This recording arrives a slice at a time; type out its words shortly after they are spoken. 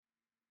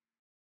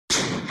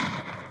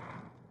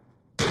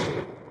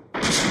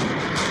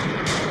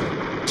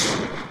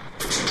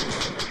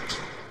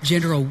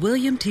General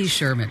William T.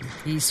 Sherman,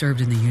 he served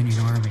in the Union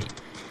Army.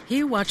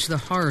 He watched the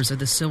horrors of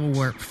the Civil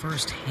War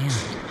firsthand.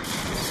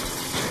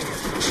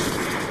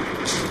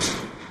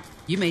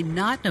 You may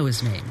not know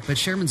his name, but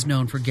Sherman's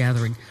known for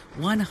gathering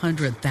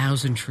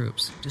 100,000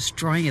 troops,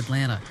 destroying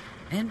Atlanta,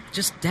 and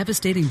just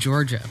devastating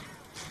Georgia.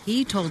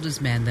 He told his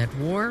men that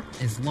war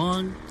is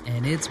long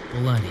and it's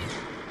bloody.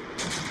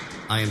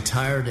 I am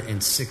tired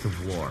and sick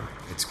of war,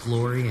 its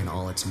glory and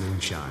all its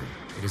moonshine.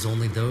 It is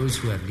only those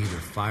who have neither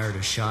fired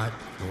a shot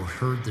nor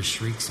heard the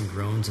shrieks and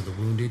groans of the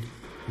wounded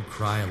who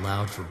cry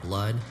aloud for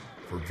blood,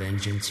 for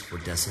vengeance, for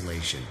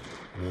desolation.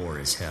 War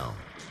is hell.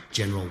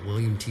 General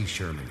William T.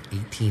 Sherman,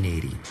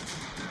 1880.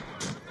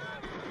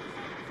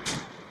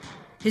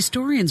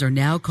 Historians are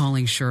now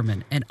calling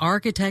Sherman an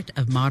architect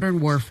of modern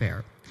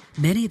warfare.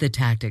 Many of the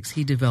tactics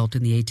he developed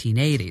in the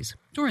 1880s,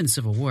 during the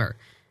Civil War,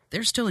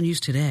 they're still in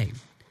use today.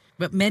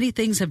 But many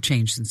things have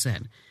changed since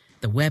then.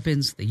 The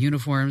weapons, the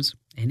uniforms,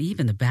 and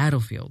even the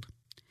battlefield.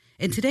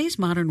 In today's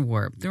modern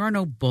war, there are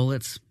no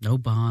bullets, no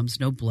bombs,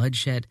 no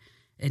bloodshed,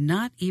 and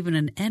not even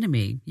an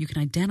enemy you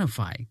can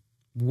identify.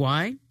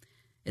 Why?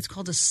 It's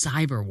called a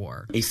cyber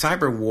war. A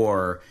cyber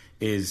war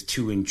is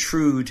to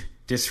intrude,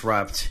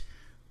 disrupt,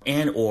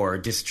 and or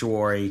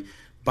destroy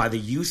by the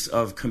use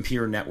of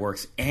computer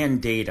networks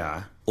and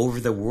data over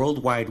the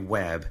World Wide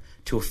Web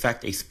to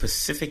affect a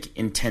specific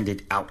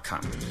intended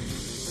outcome.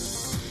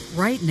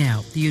 Right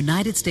now, the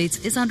United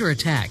States is under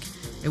attack,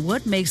 and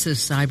what makes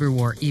this cyber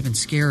war even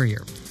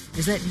scarier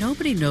is that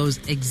nobody knows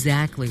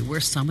exactly where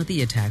some of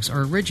the attacks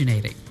are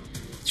originating.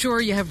 Sure,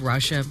 you have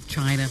Russia,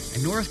 China,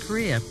 and North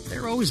Korea.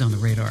 They're always on the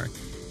radar.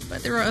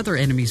 But there are other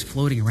enemies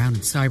floating around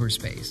in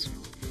cyberspace.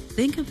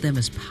 Think of them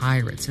as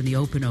pirates in the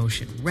open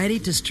ocean, ready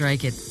to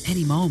strike at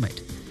any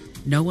moment.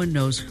 No one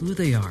knows who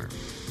they are,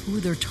 who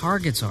their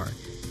targets are,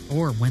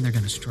 or when they're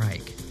going to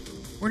strike.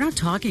 We're not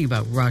talking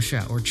about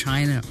Russia or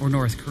China or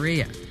North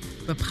Korea,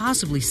 but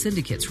possibly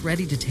syndicates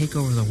ready to take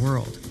over the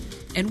world.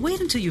 And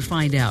wait until you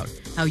find out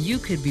how you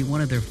could be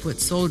one of their foot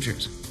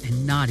soldiers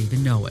and not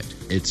even know it.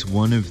 It's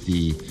one of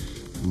the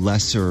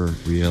lesser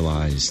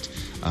realized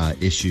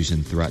issues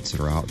and threats that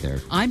are out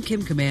there. I'm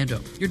Kim Commando,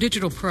 your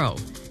digital pro.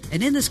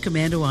 And in this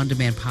Commando On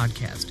Demand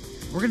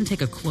podcast, we're going to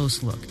take a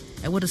close look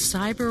at what a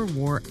cyber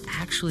war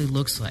actually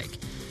looks like.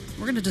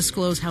 We're going to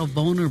disclose how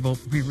vulnerable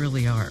we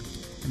really are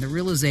and the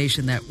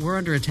realization that we're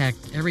under attack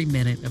every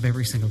minute of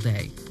every single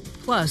day.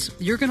 Plus,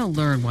 you're going to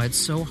learn why it's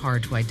so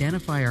hard to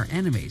identify our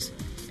enemies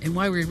and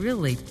why we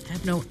really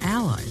have no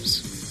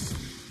allies.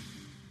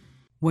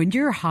 When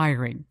you're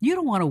hiring, you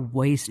don't want to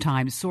waste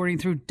time sorting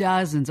through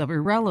dozens of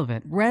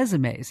irrelevant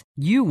resumes.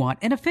 You want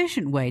an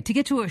efficient way to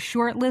get to a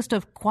short list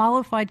of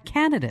qualified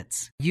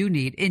candidates. You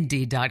need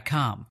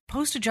Indeed.com.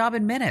 Post a job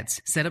in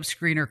minutes. Set up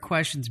screener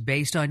questions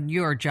based on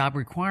your job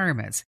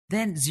requirements.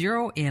 Then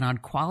zero in on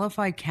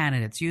qualified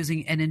candidates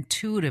using an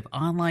intuitive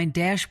online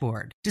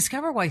dashboard.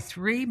 Discover why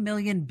 3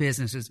 million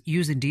businesses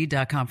use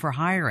Indeed.com for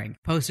hiring.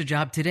 Post a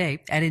job today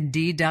at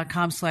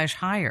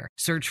Indeed.com/hire.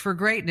 Search for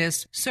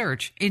greatness.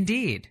 Search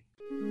Indeed.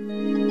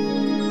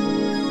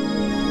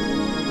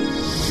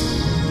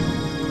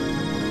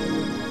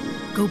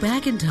 Go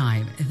back in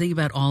time and think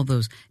about all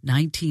those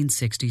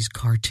 1960s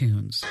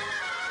cartoons.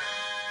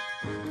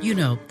 You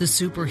know, the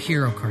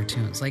superhero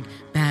cartoons like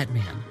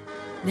Batman.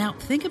 Now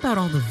think about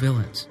all the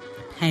villains.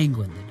 The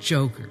Penguin, the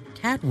Joker,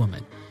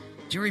 Catwoman.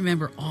 Do you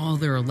remember all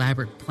their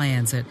elaborate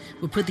plans that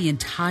would put the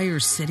entire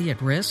city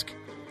at risk?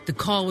 The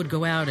call would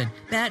go out and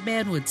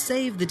Batman would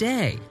save the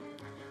day.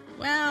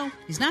 Well,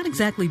 he's not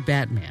exactly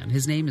Batman.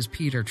 His name is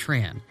Peter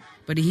Tran,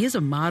 but he is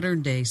a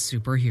modern-day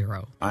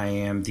superhero. I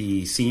am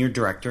the Senior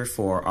Director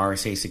for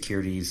RSA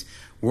Security's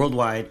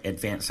Worldwide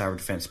Advanced Cyber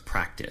Defense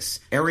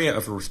Practice. Area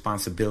of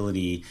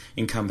responsibility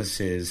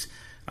encompasses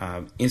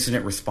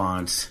incident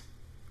response,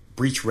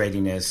 breach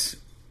readiness,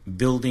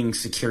 building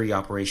security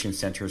operations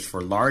centers for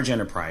large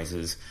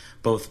enterprises,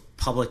 both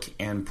public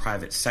and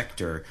private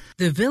sector.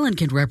 The villain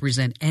can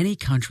represent any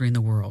country in the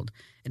world,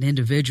 an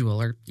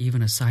individual, or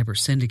even a cyber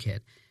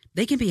syndicate.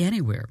 They can be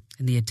anywhere,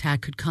 and the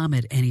attack could come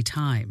at any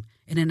time,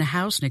 and in a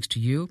house next to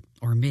you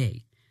or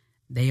me.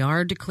 They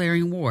are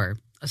declaring war,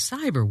 a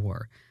cyber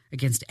war,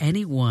 against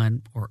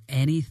anyone or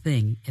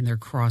anything in their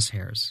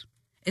crosshairs.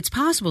 It's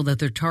possible that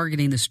they're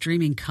targeting the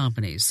streaming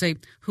companies, say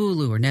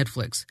Hulu or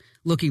Netflix,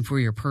 looking for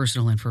your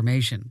personal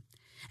information.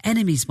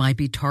 Enemies might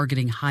be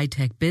targeting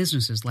high-tech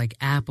businesses like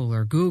Apple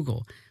or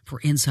Google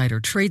for insider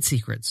trade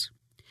secrets.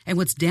 And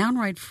what's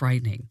downright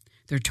frightening,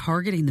 they're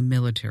targeting the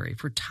military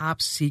for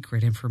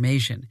top-secret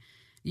information.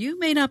 You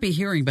may not be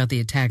hearing about the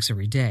attacks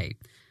every day.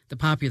 The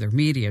popular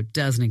media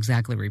doesn't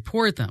exactly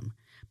report them.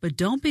 But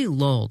don't be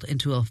lulled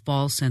into a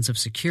false sense of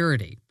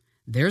security.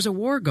 There's a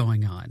war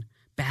going on.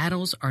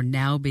 Battles are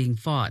now being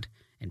fought.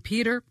 And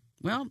Peter,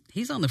 well,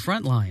 he's on the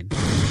front line.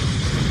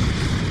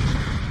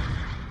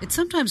 It's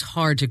sometimes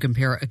hard to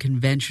compare a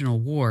conventional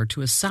war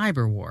to a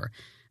cyber war.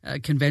 A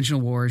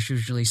conventional war is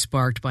usually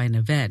sparked by an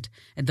event,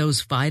 and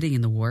those fighting in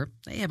the war,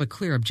 they have a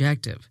clear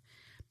objective.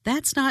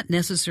 That's not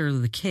necessarily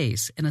the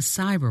case in a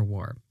cyber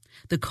war.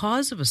 The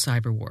cause of a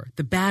cyber war,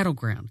 the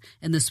battleground,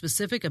 and the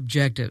specific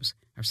objectives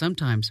are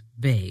sometimes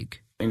vague.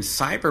 In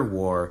cyber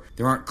war,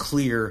 there aren't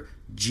clear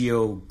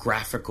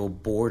geographical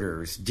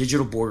borders.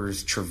 Digital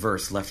borders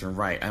traverse left and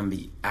right.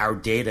 Our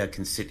data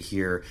can sit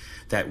here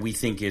that we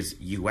think is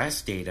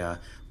U.S. data,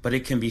 but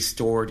it can be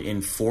stored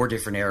in 4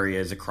 different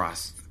areas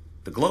across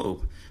the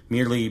globe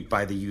merely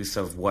by the use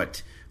of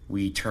what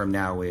we term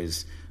now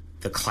as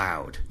the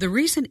cloud. The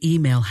recent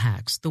email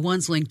hacks, the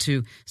ones linked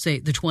to, say,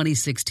 the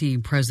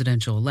 2016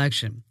 presidential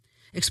election,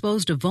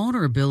 exposed a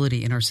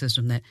vulnerability in our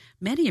system that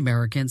many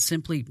Americans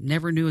simply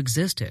never knew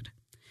existed.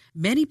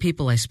 Many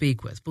people I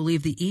speak with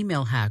believe the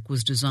email hack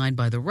was designed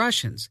by the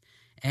Russians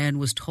and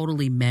was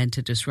totally meant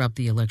to disrupt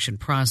the election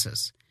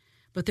process.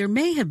 But there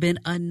may have been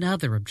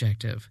another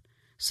objective.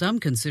 Some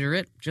consider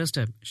it just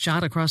a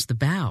shot across the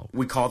bow.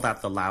 We call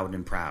that the loud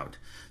and proud.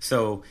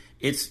 So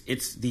it's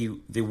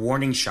the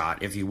warning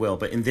shot, if you will.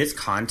 But in this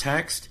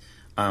context,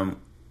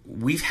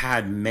 we've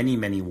had many,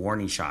 many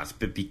warning shots.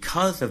 But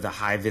because of the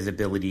high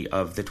visibility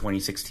of the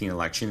 2016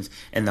 elections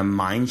and the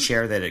mind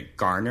share that it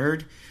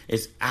garnered,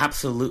 it's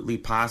absolutely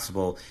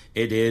possible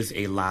it is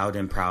a loud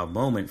and proud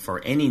moment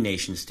for any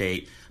nation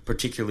state,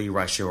 particularly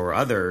Russia or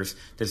others,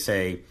 to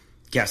say,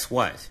 guess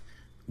what?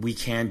 We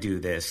can do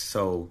this,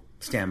 so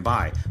stand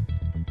by.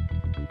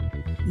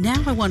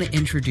 Now I want to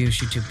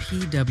introduce you to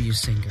P.W.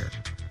 Singer.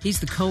 He's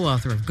the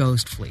co-author of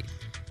Ghost Fleet.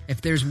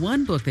 If there's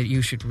one book that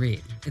you should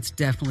read, it's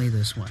definitely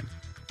this one.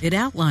 It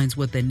outlines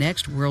what the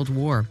next world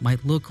war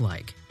might look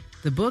like.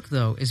 The book,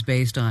 though, is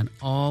based on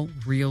all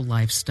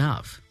real-life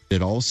stuff.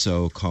 It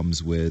also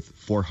comes with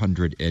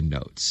 400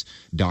 endnotes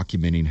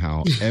documenting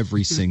how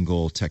every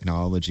single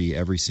technology,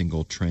 every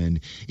single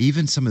trend,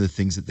 even some of the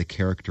things that the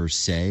characters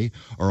say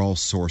are all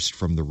sourced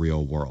from the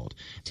real world.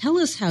 Tell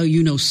us how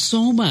you know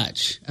so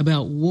much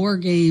about war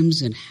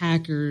games and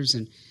hackers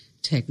and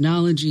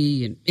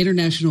technology and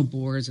international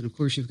boards. And, of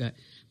course, you've got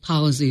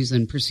policies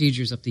and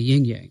procedures up the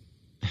yin-yang.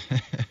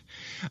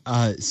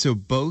 So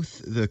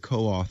both the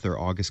co-author,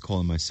 August Cole,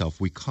 and myself,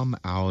 we come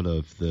out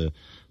of the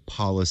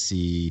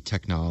policy,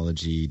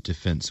 technology,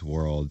 defense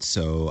world.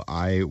 So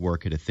I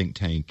work at a think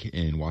tank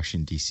in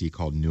Washington, D.C.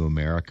 called New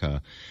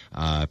America.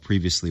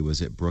 Previously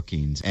was at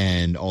Brookings.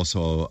 And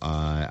also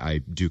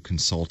I do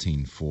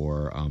consulting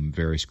for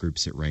various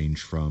groups that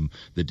range from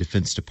the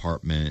Defense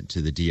Department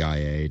to the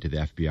DIA to the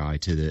FBI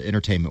to the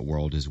entertainment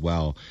world as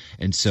well.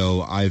 And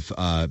so I've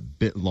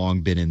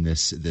long been in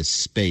this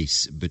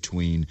space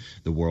between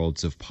the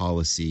worlds of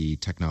policy,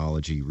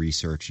 technology,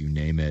 research, you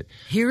name it.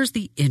 Here's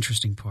the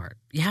interesting part.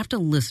 You have to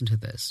listen to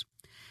this.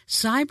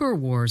 Cyber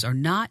wars are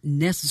not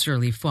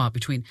necessarily fought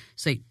between,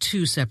 say,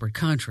 2 separate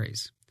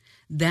countries.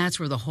 That's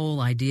where the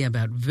whole idea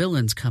about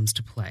villains comes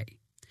to play.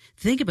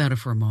 Think about it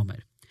for a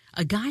moment.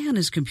 A guy on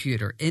his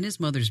computer in his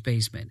mother's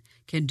basement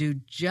can do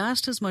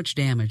just as much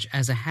damage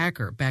as a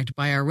hacker backed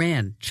by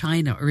Iran,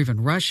 China, or even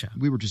Russia.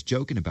 We were just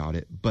joking about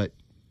it, but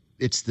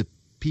it's the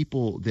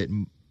people that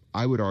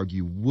I would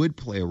argue would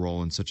play a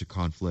role in such a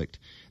conflict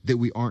that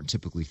we aren't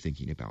typically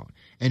thinking about.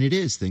 And it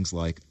is things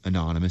like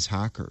anonymous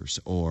hackers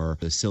or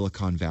the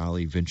Silicon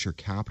Valley venture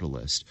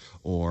capitalist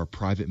or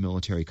private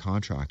military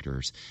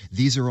contractors.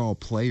 These are all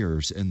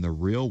players in the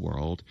real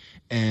world,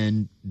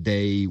 and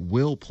they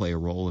will play a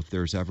role if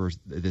there's ever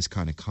this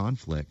kind of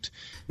conflict.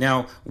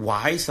 Now,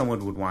 why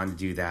someone would want to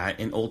do that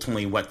and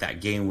ultimately what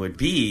that gain would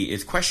be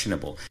is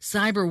questionable.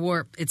 Cyber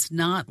war, it's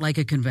not like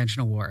a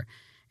conventional war.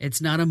 It's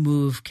not a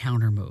move,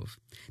 counter move.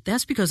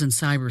 That's because in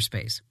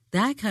cyberspace,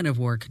 that kind of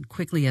war can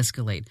quickly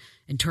escalate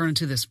and turn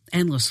into this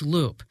endless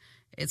loop.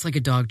 It's like a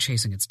dog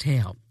chasing its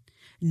tail.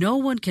 No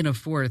one can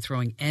afford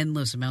throwing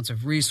endless amounts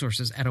of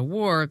resources at a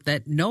war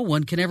that no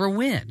one can ever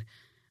win.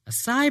 A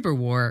cyber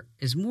war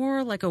is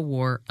more like a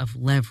war of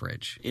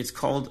leverage. It's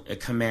called a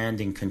command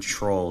and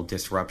control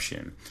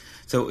disruption.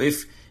 So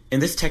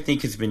and this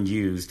technique has been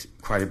used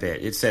quite a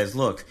bit. It says,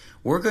 look,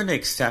 we're going to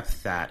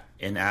accept that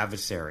an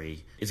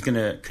adversary is going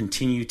to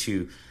continue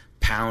to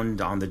pound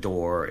on the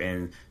door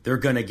and they're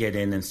going to get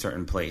in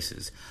certain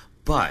places.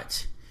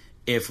 But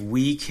if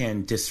we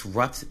can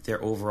disrupt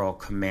their overall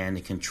command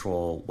and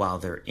control while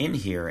they're in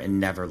here and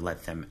never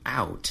let them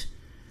out,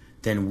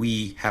 then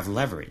we have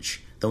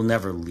leverage. They'll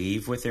never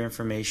leave with their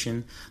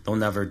information. They'll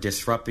never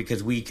disrupt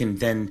because we can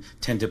then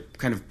tend to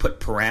kind of put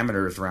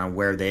parameters around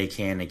where they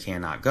can and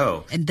cannot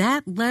go. And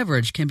that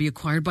leverage can be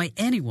acquired by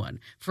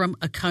anyone, from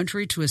a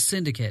country to a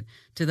syndicate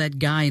to that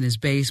guy in his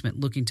basement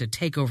looking to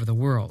take over the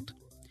world.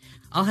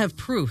 I'll have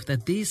proof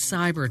that these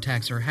cyber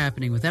attacks are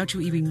happening without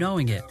you even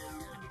knowing it.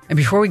 And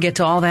before we get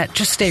to all that,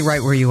 just stay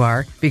right where you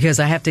are, because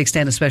I have to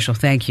extend a special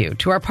thank you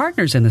to our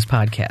partners in this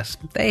podcast.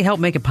 They help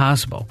make it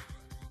possible.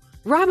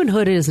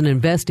 Robinhood is an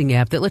investing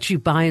app that lets you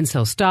buy and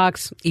sell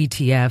stocks,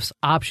 ETFs,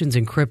 options,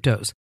 and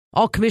cryptos,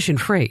 all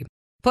commission-free.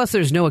 Plus,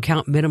 there's no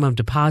account minimum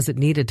deposit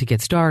needed to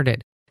get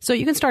started, so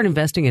you can start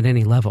investing at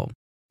any level.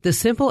 The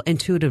simple,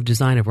 intuitive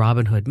design of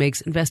Robinhood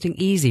makes investing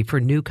easy for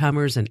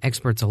newcomers and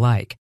experts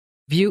alike.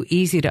 View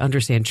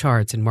easy-to-understand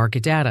charts and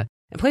market data,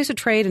 and place a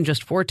trade in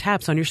just 4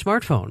 taps on your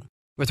smartphone.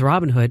 With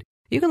Robinhood,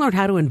 You can learn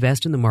how to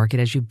invest in the market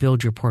as you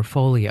build your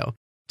portfolio,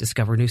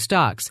 discover new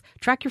stocks,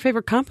 track your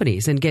favorite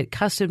companies, and get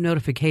custom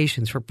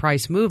notifications for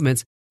price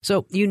movements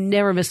so you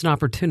never miss an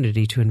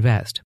opportunity to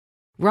invest.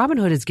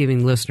 Robinhood is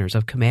giving listeners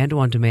of Commando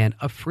On Demand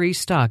a free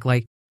stock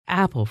like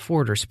Apple,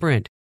 Ford, or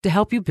Sprint to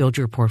help you build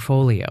your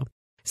portfolio.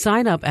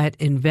 Sign up at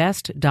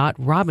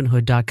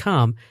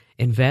invest.robinhood.com,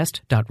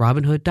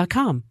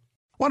 invest.robinhood.com.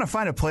 Want to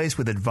find a place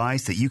with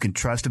advice that you can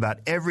trust about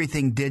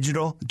everything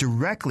digital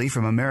directly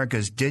from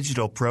America's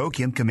digital pro,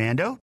 Kim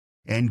Commando?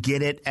 And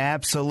get it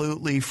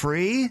absolutely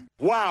free?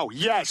 Wow,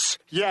 yes,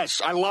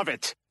 I love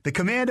it. The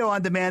Commando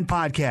On Demand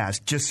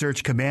podcast. Just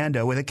search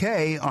Commando with a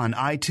K on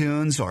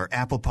iTunes or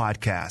Apple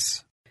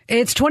Podcasts.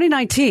 It's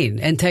 2019,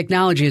 and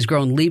technology has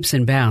grown leaps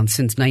and bounds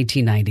since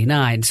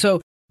 1999.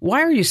 So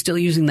why are you still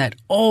using that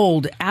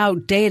old,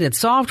 outdated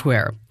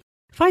software?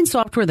 Find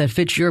software that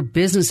fits your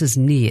business's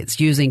needs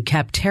using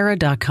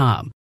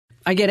Capterra.com.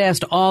 I get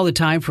asked all the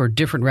time for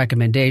different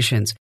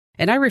recommendations,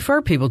 and I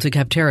refer people to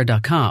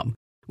Capterra.com.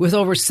 With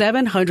over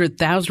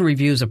 700,000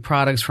 reviews of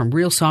products from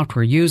real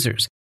software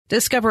users,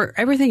 discover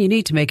everything you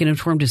need to make an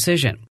informed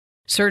decision.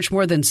 Search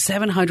more than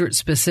 700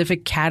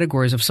 specific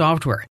categories of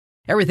software,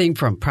 everything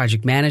from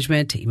project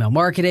management to email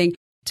marketing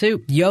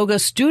to yoga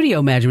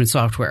studio management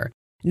software.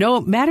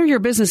 No matter your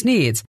business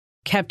needs,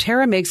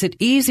 Capterra makes it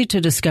easy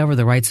to discover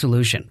the right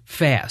solution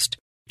fast.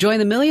 Join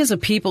the millions of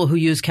people who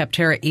use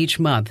Capterra each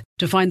month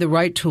to find the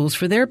right tools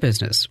for their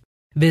business.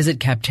 Visit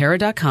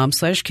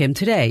Capterra.com/Kim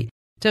today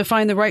to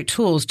find the right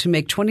tools to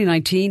make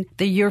 2019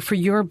 the year for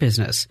your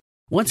business.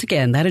 Once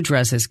again, that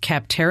address is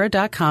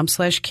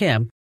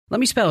Capterra.com/Kim. Let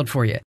me spell it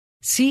for you.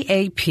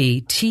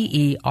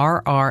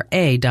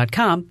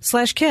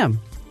 Capterra.com/Kim.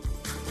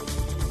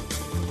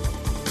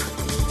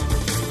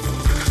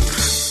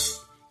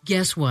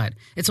 Guess what?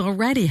 It's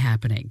already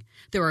happening.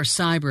 There are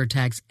cyber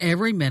attacks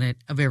every minute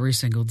of every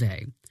single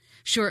day.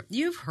 Sure,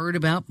 you've heard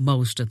about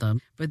most of them,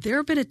 but there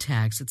have been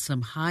attacks at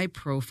some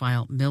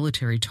high-profile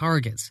military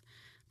targets.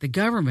 The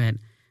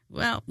government,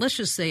 well, let's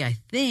just say I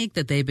think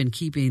that they've been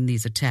keeping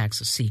these attacks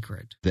a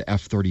secret. The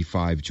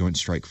F-35 Joint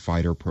Strike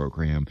Fighter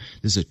program,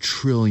 this is $1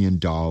 trillion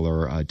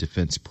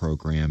defense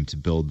program to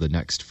build the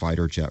next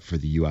fighter jet for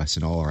the U.S.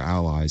 and all our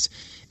allies.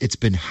 It's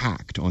been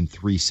hacked on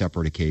 3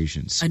 separate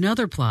occasions.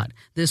 Another plot,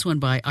 this one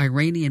by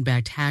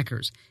Iranian-backed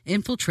hackers,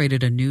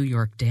 infiltrated a New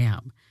York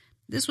dam.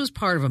 This was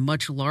part of a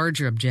much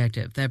larger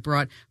objective that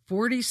brought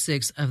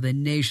 46 of the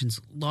nation's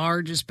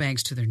largest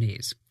banks to their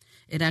knees.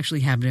 It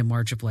actually happened in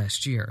March of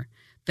last year.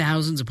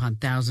 Thousands upon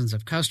thousands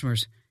of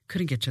customers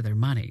couldn't get to their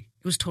money.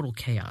 It was total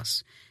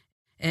chaos.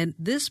 And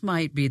this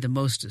might be the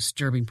most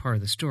disturbing part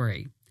of the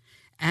story.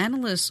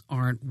 Analysts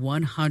aren't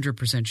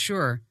 100%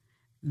 sure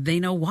they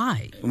know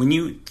why. When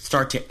you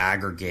start to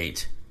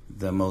aggregate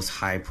the most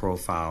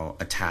high-profile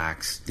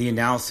attacks, the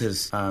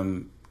analysis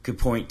could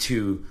point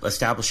to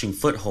establishing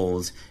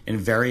footholds in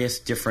various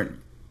different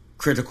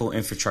critical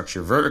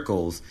infrastructure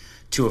verticals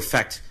to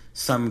affect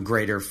some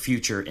greater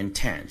future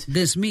intent.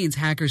 This means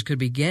hackers could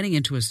be getting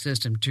into a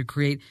system to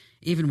create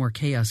even more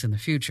chaos in the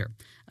future.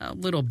 A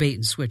little bait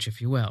and switch,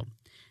 if you will.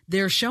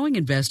 They're showing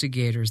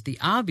investigators the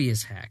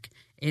obvious hack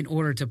in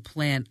order to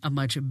plant a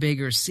much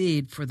bigger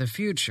seed for the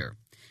future.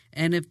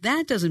 And if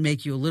that doesn't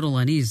make you a little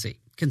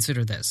uneasy,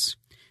 consider this.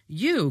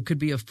 You could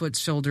be a foot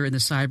soldier in the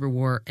cyber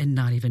war and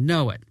not even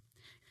know it.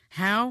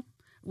 How?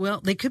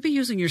 Well, they could be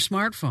using your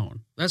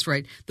smartphone. That's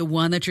right, the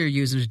one that you're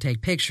using to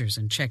take pictures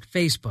and check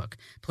Facebook,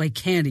 play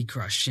Candy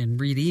Crush,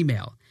 and read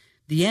email.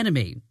 The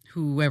enemy,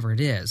 whoever it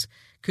is,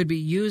 could be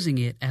using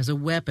it as a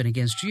weapon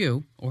against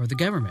you or the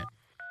government.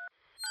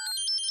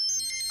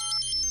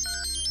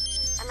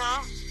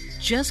 Hello?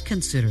 Just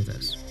consider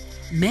this.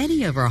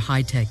 Many of our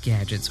high-tech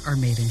gadgets are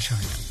made in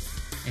China.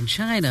 And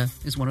China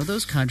is one of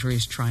those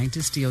countries trying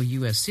to steal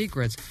U.S.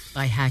 secrets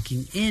by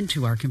hacking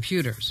into our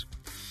computers.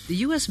 The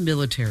U.S.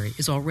 military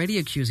is already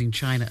accusing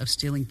China of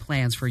stealing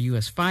plans for a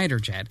U.S. fighter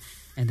jet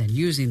and then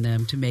using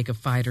them to make a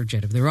fighter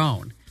jet of their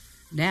own.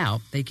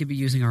 Now, they could be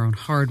using our own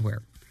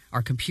hardware,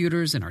 our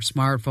computers and our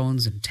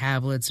smartphones and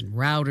tablets and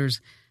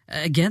routers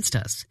against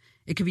us.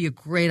 It could be a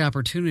great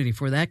opportunity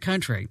for that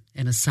country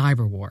in a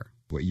cyber war.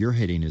 What you're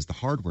hitting is the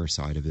hardware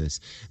side of this,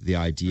 the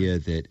idea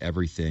that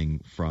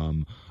everything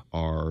from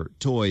our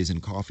toys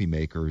and coffee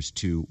makers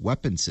to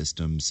weapon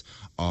systems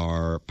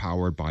are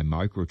powered by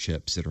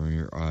microchips that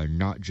are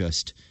not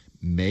just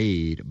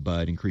made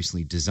but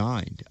increasingly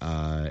designed,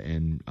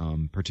 and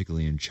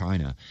particularly in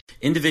China.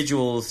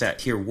 Individuals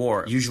that hear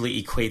war usually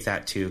equate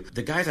that to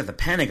the guys at the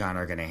Pentagon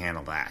are going to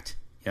handle that.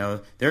 You know,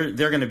 they're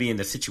going to be in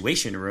the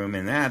Situation Room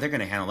and they're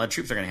going to handle that.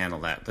 Troops are going to handle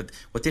that. But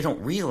what they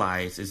don't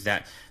realize is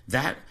that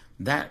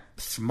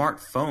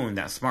smartphone,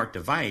 that smart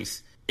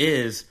device,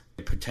 is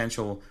a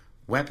potential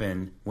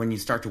weapon when you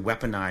start to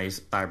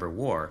weaponize cyber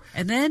war.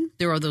 And then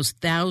there are those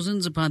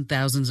thousands upon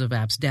thousands of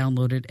apps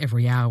downloaded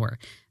every hour.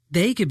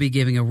 They could be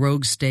giving a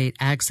rogue state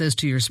access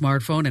to your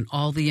smartphone and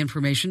all the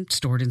information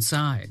stored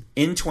inside.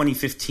 In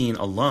 2015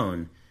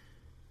 alone,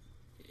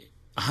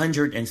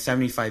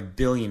 175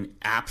 billion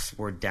apps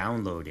were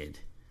downloaded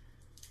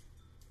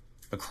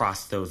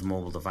across those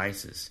mobile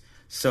devices.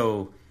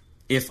 So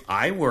if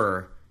I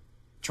were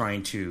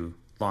trying to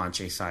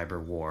launch a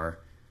cyber war,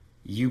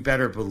 you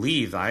better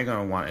believe I'm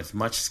going to want as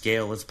much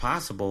scale as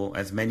possible,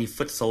 as many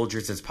foot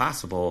soldiers as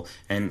possible.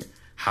 And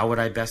how would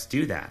I best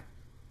do that?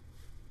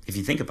 If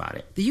you think about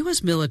it. The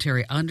U.S.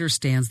 military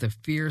understands the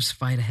fierce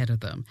fight ahead of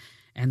them,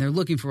 and they're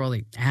looking for all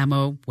the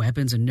ammo,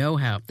 weapons, and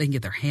know-how they can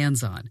get their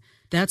hands on.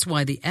 That's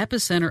why the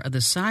epicenter of the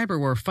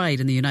cyberwar fight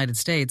in the United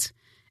States,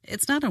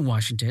 it's not in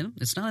Washington,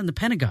 it's not in the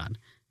Pentagon.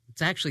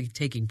 It's actually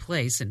taking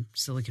place in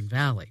Silicon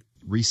Valley.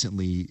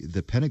 Recently,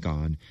 the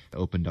Pentagon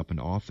opened up an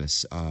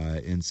office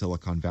in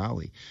Silicon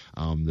Valley.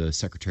 The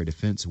Secretary of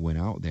Defense went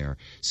out there.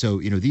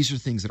 So, these are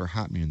things that are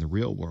happening in the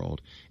real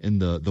world. In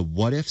the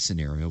what-if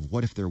scenario,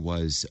 what if there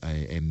was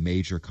a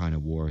major kind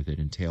of war that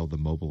entailed the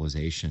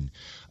mobilization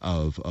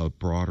of a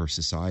broader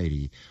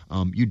society,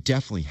 you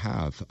definitely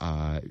have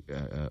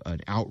an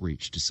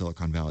outreach to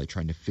Silicon Valley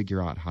trying to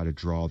figure out how to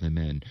draw them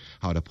in,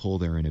 how to pull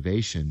their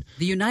innovation.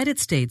 The United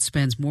States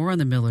spends more on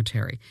the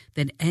military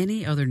than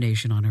any other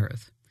nation on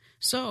earth.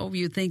 So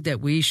you'd think that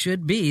we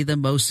should be the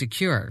most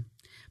secure.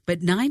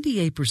 But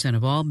 98%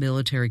 of all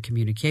military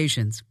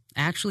communications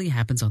actually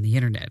happens on the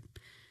internet.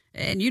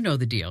 And you know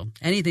the deal.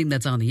 Anything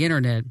that's on the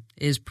internet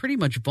is pretty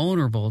much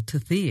vulnerable to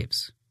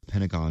thieves.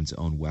 Pentagon's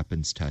own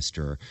weapons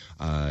tester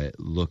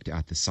looked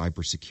at the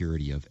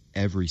cybersecurity of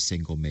every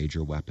single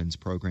major weapons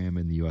program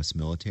in the U.S.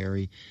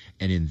 military,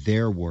 and in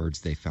their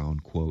words, they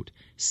found, quote,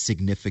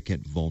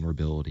 significant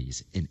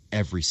vulnerabilities in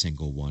every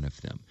single one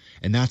of them.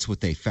 And that's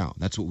what they found.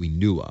 That's what we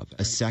knew of.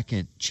 A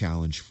second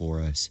challenge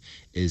for us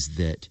is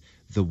that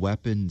the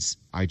weapons,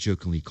 I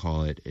jokingly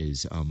call it,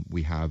 is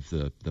we have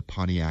the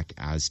Pontiac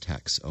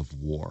Aztecs of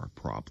war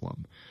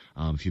problem.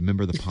 If you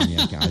remember the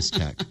Pontiac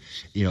Aztec,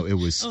 it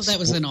was... Oh, that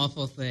was an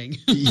awful thing.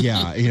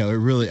 Yeah, it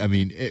really,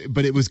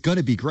 but it was going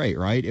to be great,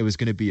 right? It was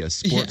going to be a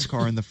sports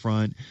car in the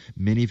front,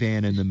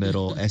 minivan in the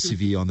middle,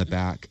 SUV on the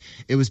back.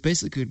 It was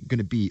basically going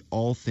to be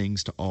all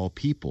things to all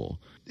people.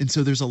 And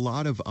so there's a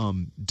lot of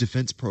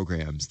defense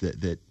programs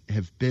that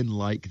have been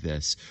like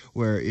this,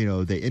 where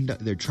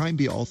they're trying to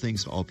be all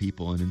things to all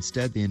people, and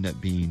instead they end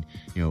up being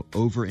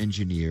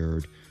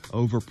over-engineered,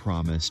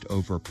 over-promised,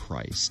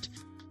 overpriced.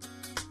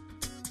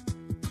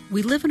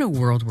 We live in a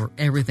world where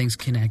everything's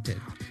connected.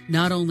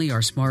 Not only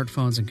our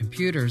smartphones and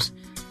computers,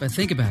 but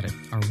think about it,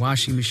 our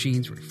washing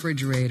machines,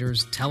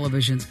 refrigerators,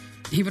 televisions,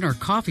 even our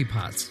coffee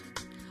pots.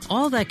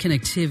 All that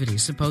connectivity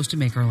is supposed to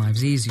make our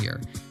lives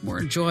easier, more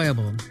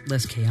enjoyable,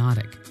 less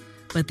chaotic.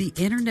 But the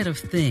Internet of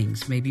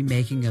Things may be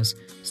making us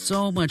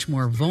so much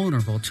more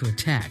vulnerable to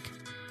attack.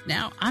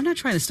 Now, I'm not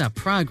trying to stop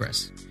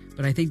progress,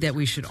 but I think that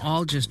we should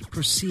all just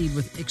proceed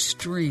with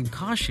extreme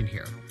caution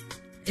here.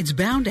 It's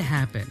bound to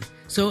happen,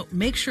 so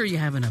make sure you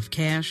have enough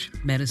cash,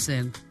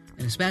 medicine,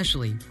 and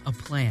especially a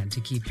plan to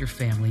keep your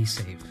family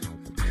safe.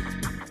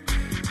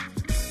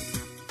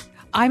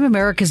 I'm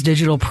America's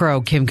Digital Pro,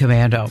 Kim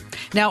Commando.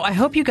 Now, I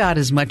hope you got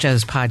as much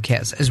as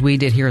podcast as we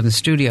did here in the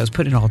studios,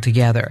 putting it all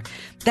together.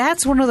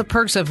 That's one of the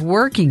perks of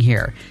working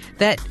here,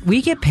 that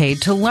we get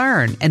paid to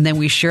learn, and then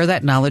we share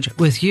that knowledge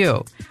with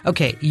you.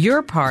 Okay,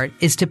 your part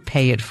is to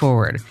pay it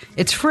forward.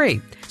 It's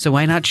free, so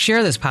why not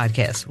share this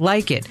podcast,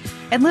 like it?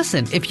 And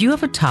listen, if you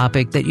have a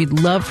topic that you'd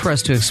love for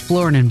us to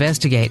explore and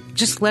investigate,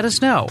 just let us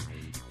know.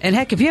 And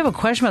heck, if you have a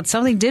question about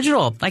something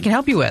digital I can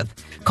help you with,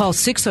 call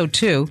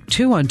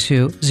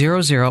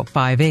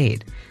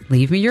 602-212-0058.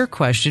 Leave me your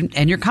question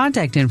and your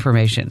contact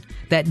information.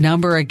 That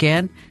number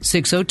again,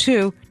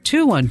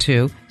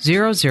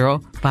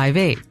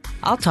 602-212-0058.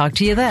 I'll talk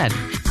to you then.